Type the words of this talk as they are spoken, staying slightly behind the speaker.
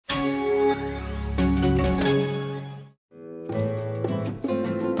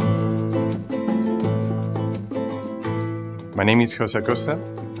My name is Jose Acosta.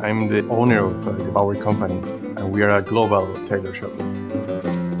 I'm the owner of the Bauer company, and we are a global tailor shop.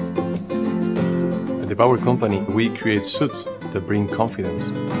 At the Bauer company, we create suits that bring confidence.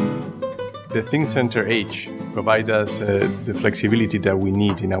 The ThinkCentre H provides us the flexibility that we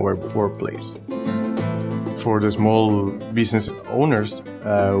need in our workplace. For the small business owners,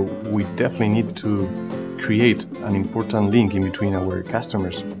 we definitely need to create an important link in between our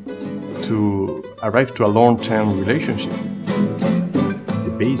customers to arrive to a long-term relationship.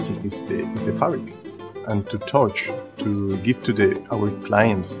 The basic is the fabric, and to touch, to give to our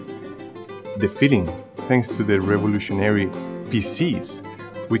clients the feeling. Thanks to the revolutionary PCs,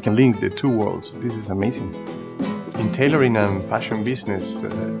 we can link the two worlds. This is amazing. In tailoring and fashion business,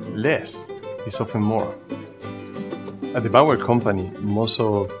 less is often more. At the Bauer company, most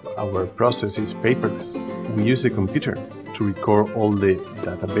of our process is paperless. We use a computer to record all the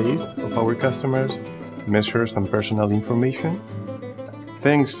database of our customers, measure some personal information.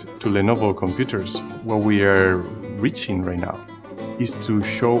 Thanks to Lenovo computers, what we are reaching right now is to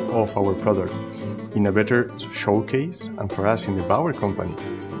show off our product in a better showcase, and for us in the Bauer company,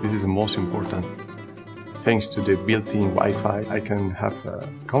 this is the most important. Thanks to the built-in Wi-Fi, I can have a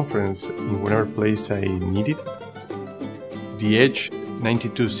conference in whatever place I need it. The Edge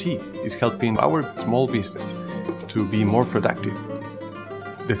 92C is helping our small business to be more productive.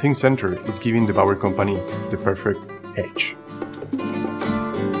 The ThinkCentre is giving the Bauer company the perfect edge.